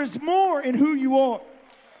 There is more in who you are.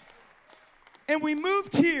 And we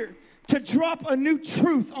moved here to drop a new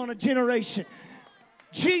truth on a generation.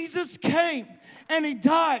 Jesus came and He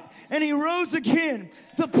died and He rose again.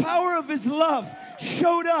 The power of His love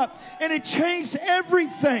showed up and it changed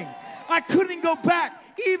everything. I couldn't go back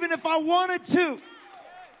even if I wanted to,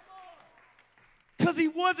 because He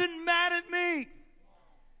wasn't mad at me.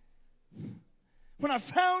 When I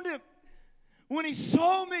found Him, when He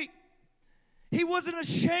saw me, He wasn't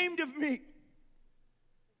ashamed of me.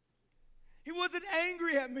 He wasn't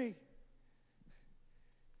angry at me.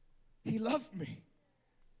 He loved me.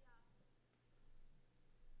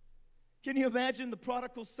 Can you imagine the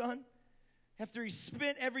prodigal son? After he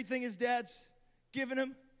spent everything his dad's given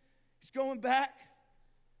him, he's going back,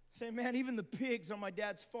 saying, man, even the pigs on my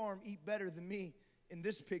dad's farm eat better than me in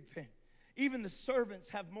this pig pen. Even the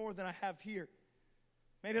servants have more than I have here.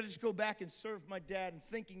 Maybe I'll just go back and serve my dad, and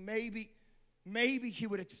thinking maybe he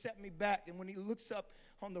would accept me back. And when he looks up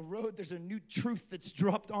on the road, there's a new truth that's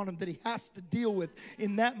dropped on him that he has to deal with.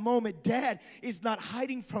 In that moment, Dad is not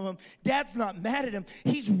hiding from him. Dad's not mad at him.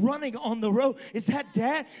 He's running on the road. Is that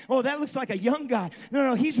Dad? Oh, that looks like a young guy.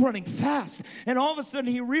 No, he's running fast. And all of a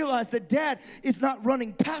sudden, he realized that Dad is not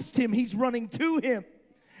running past him. He's running to him.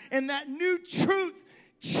 And that new truth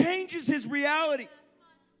changes his reality.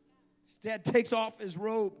 His dad takes off his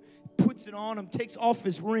robe, puts it on him, takes off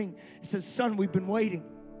his ring, and says, son, we've been waiting.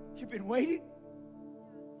 You've been waiting?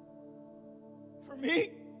 For me?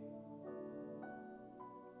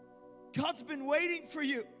 God's been waiting for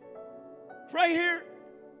you. Right here.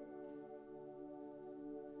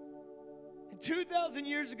 And 2,000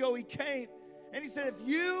 years ago, He came and He said, if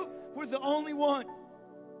you were the only one.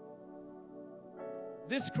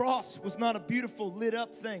 This cross was not a beautiful lit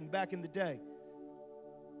up thing back in the day.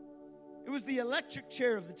 It was the electric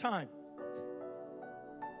chair of the time.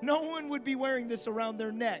 No one would be wearing this around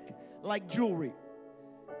their neck like jewelry.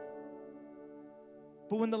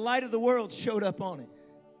 But when the light of the world showed up on it,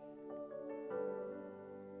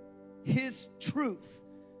 His truth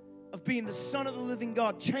of being the Son of the living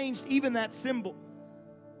God changed even that symbol.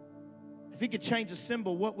 If He could change a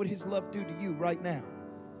symbol, what would His love do to you right now?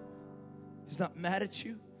 He's not mad at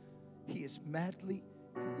you. He is madly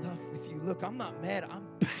in love with you. Look, I'm not mad. I'm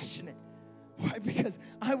passionate. Why? Because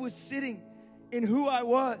I was sitting in who I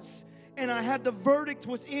was, and I had the verdict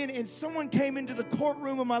was in, and someone came into the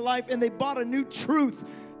courtroom of my life and they brought a new truth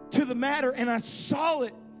to the matter, and I saw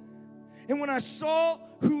it. And when I saw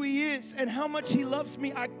who he is and how much he loves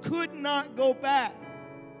me, I could not go back.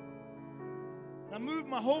 I moved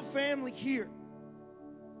my whole family here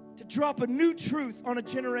to drop a new truth on a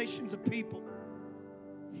generations of people.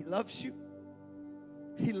 He loves you.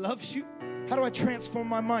 He loves you. How do I transform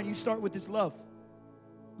my mind? You start with his love.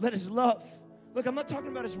 Let his love. Look, I'm not talking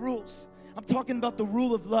about his rules. I'm talking about the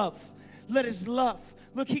rule of love. Let his love.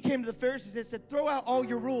 Look, he came to the Pharisees and said, throw out all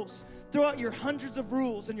your rules. Throw out your hundreds of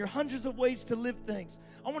rules and your hundreds of ways to live things.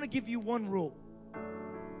 I want to give you one rule.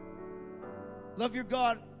 Love your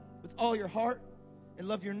God with all your heart and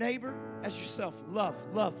love your neighbor as yourself. Love,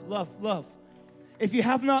 love, love, love. If you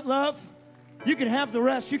have not love, you can have the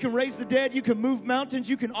rest. You can raise the dead. You can move mountains.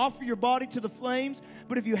 You can offer your body to the flames.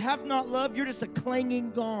 But if you have not love, you're just a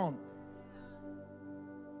clanging gong.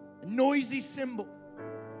 A noisy cymbal.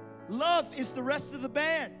 Love is the rest of the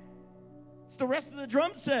band. It's the rest of the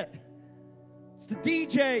drum set. It's the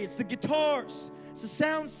DJ. It's the guitars. It's the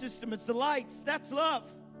sound system. It's the lights. That's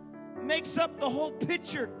love. It makes up the whole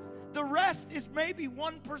picture. The rest is maybe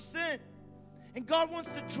 1%. And God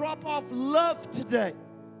wants to drop off love today.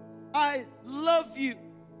 I love you.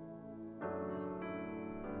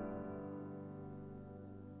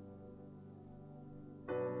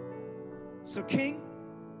 So, King,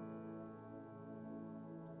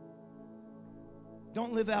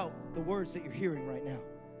 don't live out the words that you're hearing right now.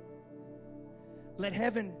 Let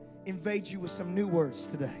heaven invade you with some new words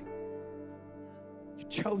today. You're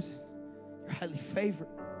chosen. You're highly favored.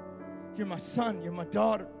 You're my son. You're my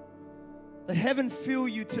daughter. Let heaven fill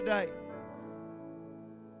you today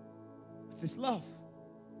with this love.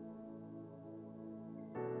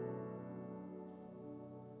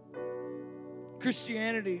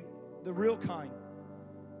 Christianity, the real kind,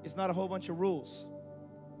 is not a whole bunch of rules.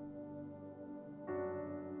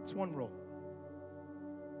 It's one rule.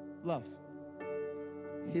 Love.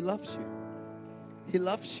 He loves you. He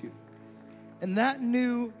loves you. And that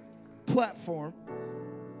new platform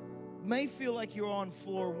may feel like you're on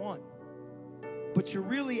floor 1, but you're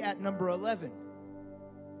really at number 11.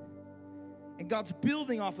 And God's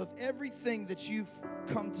building off of everything that you've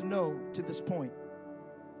come to know to this point.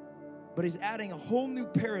 But he's adding a whole new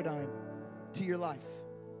paradigm to your life.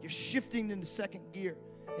 You're shifting into second gear.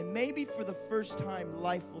 And maybe for the first time,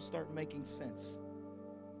 life will start making sense.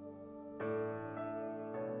 Thank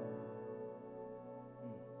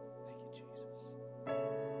you, Jesus.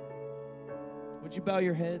 Would you bow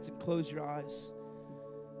your heads and close your eyes?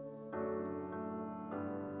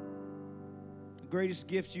 The greatest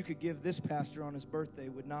gift you could give this pastor on his birthday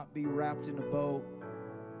would not be wrapped in a bow,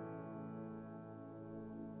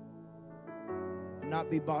 would not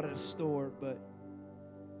be bought at a store, but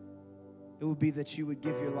it would be that you would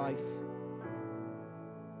give your life,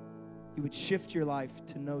 you would shift your life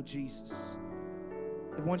to know Jesus.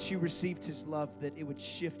 That once you received his love, that it would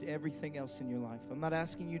shift everything else in your life. I'm not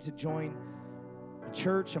asking you to join a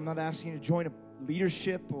church. I'm not asking you to join a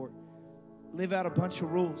leadership or live out a bunch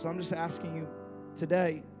of rules. I'm just asking you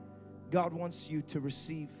today, God wants you to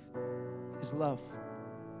receive his love.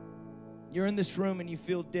 You're in this room and you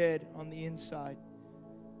feel dead on the inside,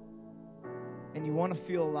 and you want to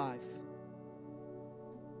feel alive.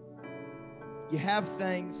 You have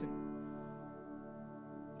things.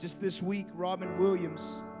 Just this week, Robin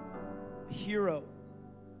Williams, a hero,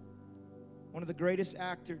 one of the greatest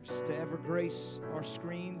actors to ever grace our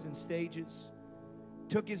screens and stages,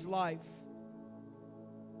 took his life.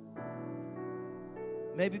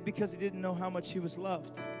 Maybe because he didn't know how much he was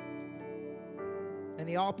loved. And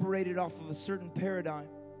he operated off of a certain paradigm.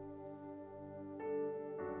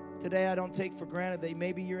 Today, I don't take for granted that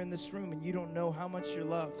maybe you're in this room and you don't know how much you're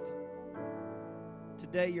loved.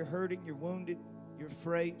 Today, you're hurting, you're wounded, you're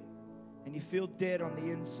afraid, and you feel dead on the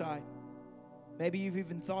inside. Maybe you've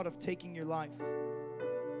even thought of taking your life.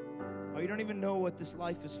 Or you don't even know what this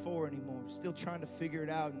life is for anymore. Still trying to figure it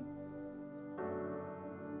out. And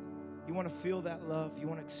you want to feel that love. You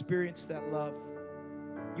want to experience that love.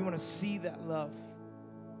 You want to see that love.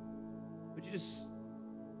 Would you just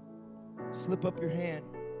slip up your hand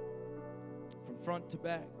from front to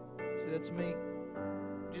back? Say, that's me.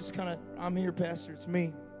 Just kind of, I'm here, Pastor. It's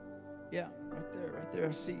me. Yeah, right there.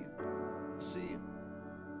 I see you. I see you.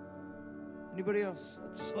 Anybody else?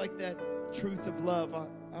 It's just like that truth of love. I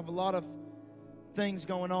have a lot of things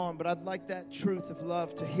going on, but I'd like that truth of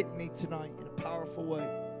love to hit me tonight in a powerful way.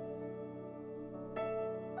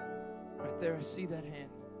 Right there, I see that hand.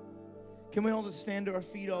 Can we all just stand to our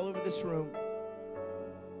feet all over this room?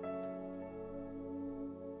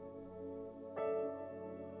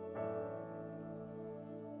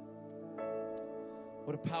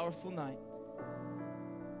 What a powerful night.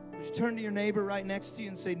 Would you turn to your neighbor right next to you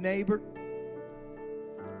and say, neighbor,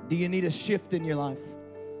 do you need a shift in your life?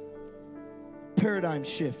 Paradigm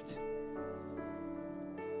shift.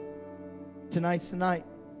 Tonight's the night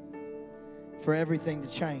for everything to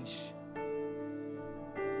change.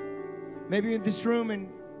 Maybe you're in this room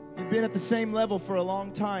and you've been at the same level for a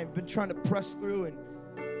long time, been trying to press through,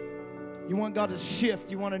 and you want God to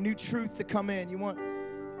shift. You want a new truth to come in. You want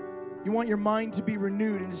your mind to be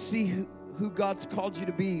renewed and to see who God's called you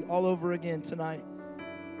to be all over again tonight,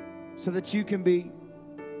 so that you can be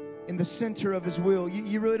in the center of His will.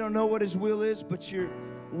 You really don't know what His will is, but you're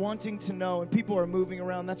wanting to know, and people are moving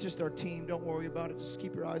around. That's just our team. Don't worry about it. Just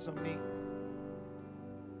keep your eyes on me.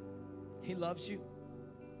 He loves you.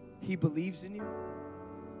 He believes in you.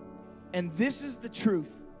 And this is the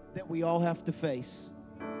truth that we all have to face.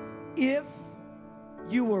 If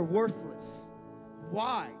you were worthless,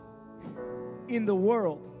 why in the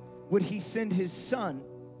world would He send His Son,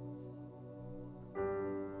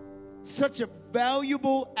 such a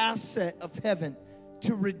valuable asset of heaven,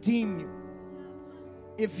 to redeem you?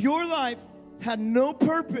 If your life had no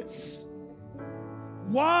purpose,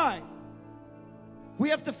 why? We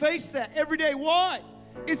have to face that every day. Why?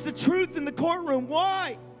 It's the truth in the courtroom.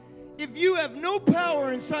 Why? If you have no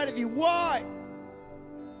power inside of you, why?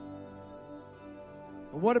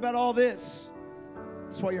 But what about all this?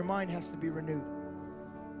 That's why your mind has to be renewed.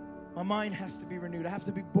 My mind has to be renewed. I have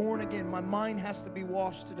to be born again. My mind has to be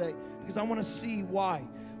washed today, because I want to see why.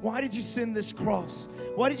 Why did you send this cross?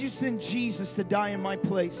 Why did you send Jesus to die in my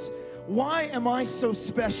place? Why am I so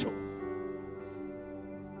special?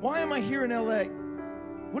 Why am I here in LA?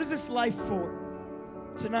 What is this life for?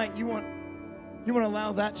 Tonight, you want to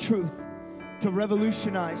allow that truth to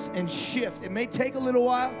revolutionize and shift. It may take a little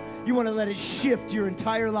while. You want to let it shift your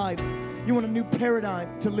entire life. You want a new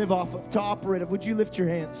paradigm to live off of, to operate of. Would you lift your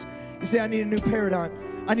hands? You say, I need a new paradigm.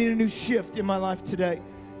 I need a new shift in my life today.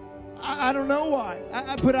 I don't know why,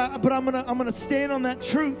 but I'm gonna stand on that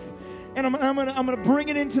truth, and I'm gonna bring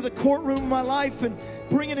it into the courtroom of my life and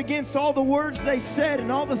bring it against all the words they said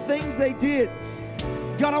and all the things they did.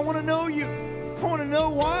 God, I want to know you. I want to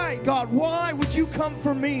know why. God, why would you come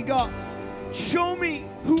for me? God, show me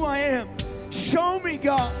who I am. Show me,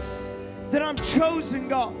 God, that I'm chosen,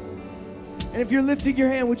 God. And if you're lifting your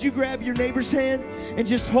hand, would you grab your neighbor's hand and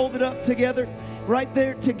just hold it up together, right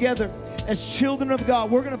there together? As children of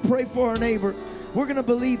God, we're going to pray for our neighbor. We're going to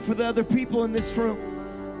believe for the other people in this room.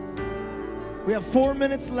 We have 4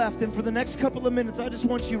 minutes left, and for the next couple of minutes, I just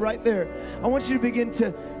want you right there. I want you to begin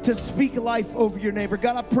to speak life over your neighbor.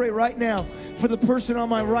 God, I pray right now for the person on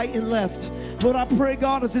my right and left. Lord, I pray,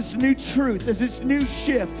 God, as this new truth, as this new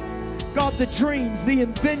shift, God, the dreams, the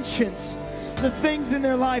inventions, the things in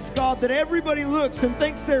their life, God, that everybody looks and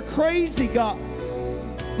thinks they're crazy, God.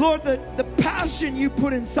 Lord, the passion you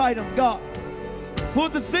put inside them, God.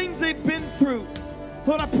 Lord, the things they've been through.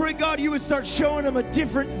 Lord, I pray, God, you would start showing them a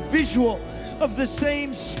different visual of the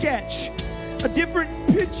same sketch, a different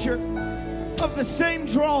picture of the same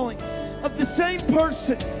drawing, of the same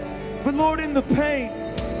person. But Lord, in the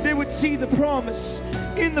pain, they would see the promise.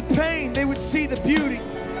 In the pain, they would see the beauty.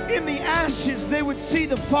 In the ashes, they would see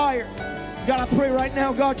the fire. God, I pray right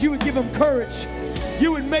now, God, you would give them courage.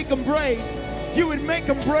 You would make them brave. You would make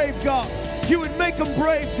them brave, God. You would make them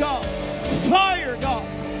brave, God. Fire, God.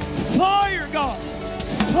 Fire, God.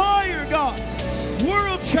 Fire, God.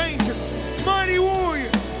 World changer. Mighty warrior.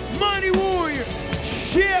 Mighty warrior.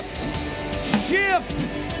 Shift. Shift.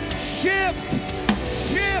 Shift.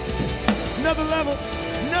 Shift. Another level.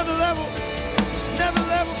 Another level. Another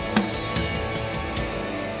level.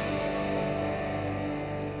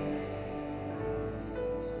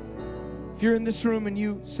 If you're in this room and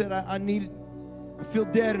you said, I feel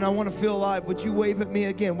dead and I want to feel alive, would you wave at me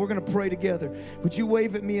again? We're going to pray together. Would you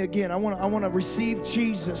wave at me again? I want to receive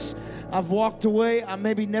Jesus. I've walked away. I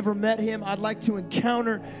maybe never met him. I'd like to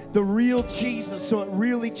encounter the real Jesus so it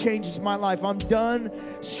really changes my life. I'm done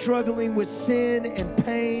struggling with sin and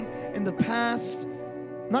pain in the past.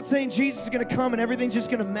 I'm not saying Jesus is going to come and everything's just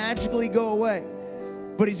going to magically go away,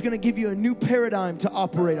 but he's going to give you a new paradigm to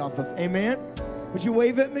operate off of. Amen? Would you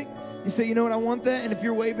wave at me? You say, you know what, I want that. And if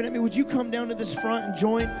you're waving at me, would you come down to this front and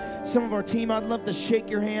join some of our team? I'd love to shake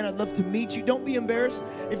your hand. I'd love to meet you. Don't be embarrassed.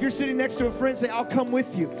 If you're sitting next to a friend, say, I'll come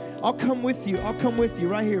with you. I'll come with you. I'll come with you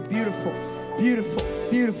right here. Beautiful, beautiful,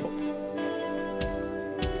 beautiful.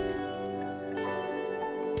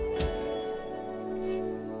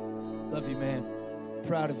 Love you, man.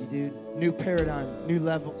 Proud of you, dude. New paradigm, new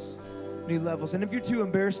levels, new levels. And if you're too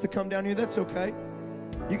embarrassed to come down here, that's okay.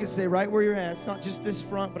 You can stay right where you're at. It's not just this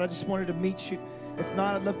front, but I just wanted to meet you If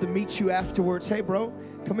not, I'd love to meet you afterwards. Hey, bro,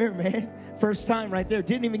 come here, man. First time right there.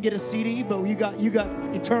 Didn't even get a CD, but you got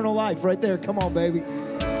eternal life right there. Come on, baby.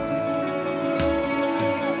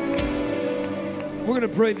 We're going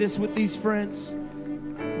to pray this with these friends.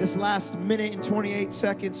 This last minute and 28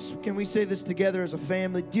 seconds, can we say this together as a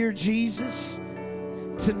family? Dear Jesus,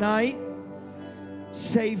 tonight,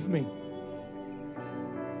 save me.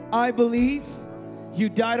 I believe you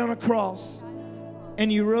died on a cross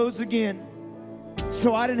and you rose again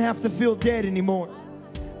so I didn't have to feel dead anymore.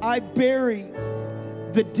 I bury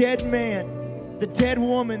the dead man, the dead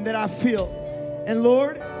woman that I feel. And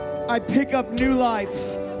Lord, I pick up new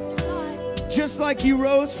life. Just like you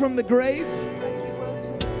rose from the grave,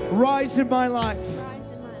 rise in my life.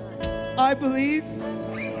 I believe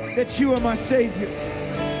that you are my Savior.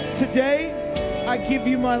 Today, I give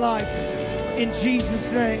you my life in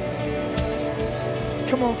Jesus' name.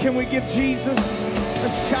 Come on, can we give Jesus a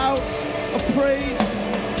shout of praise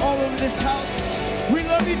all over this house? We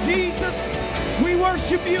love you, Jesus. We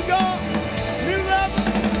worship you, God. New level.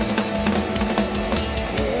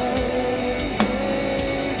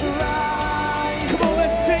 Come on,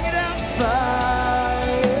 let's sing it out.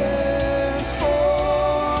 Fires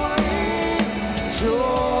falling,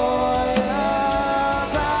 joy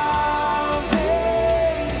abounding,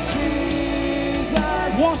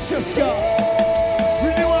 Jesus. Wash us, God.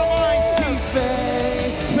 Renew our minds, Jesus.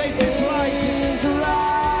 Faith is rising.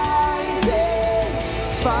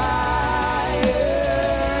 Fires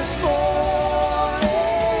falling,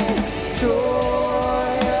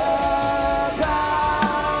 joy abounding,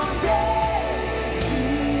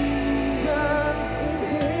 Jesus.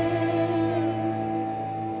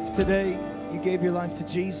 If today you gave your life to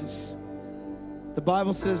Jesus, the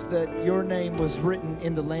Bible says that your name was written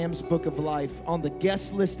in the Lamb's Book of Life. On the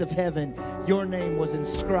guest list of heaven, your name was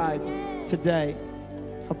inscribed today.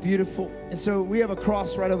 How beautiful. And so we have a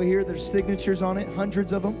cross right over here. There's signatures on it,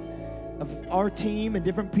 hundreds of them, of our team and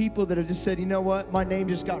different people that have just said, you know what, my name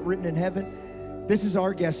just got written in heaven. This is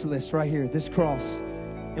our guest list right here, this cross.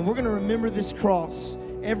 And we're going to remember this cross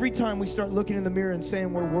every time we start looking in the mirror and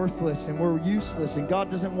saying we're worthless and we're useless and God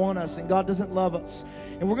doesn't want us and God doesn't love us.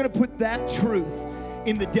 And we're going to put that truth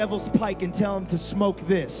in the devil's pike and tell him to smoke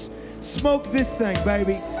this. Smoke this thing,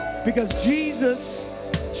 baby. Because Jesus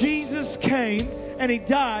came and he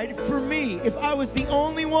died for me. If I was the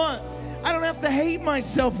only one, I don't have to hate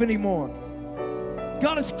myself anymore.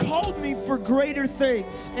 God has called me for greater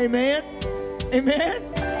things. Amen? Amen?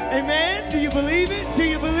 Amen? Do you believe it? Do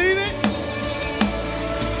you believe it?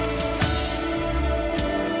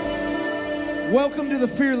 Welcome to the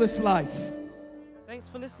Fearless Life. Thanks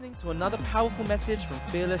for listening to another powerful message from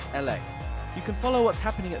Fearless LA. You can follow what's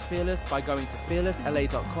happening at Fearless by going to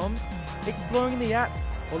fearlessla.com, exploring the app,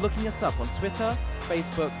 or looking us up on Twitter,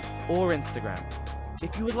 Facebook, or Instagram.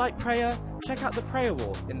 If you would like prayer, check out the prayer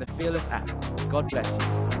wall in the Fearless app. God bless you.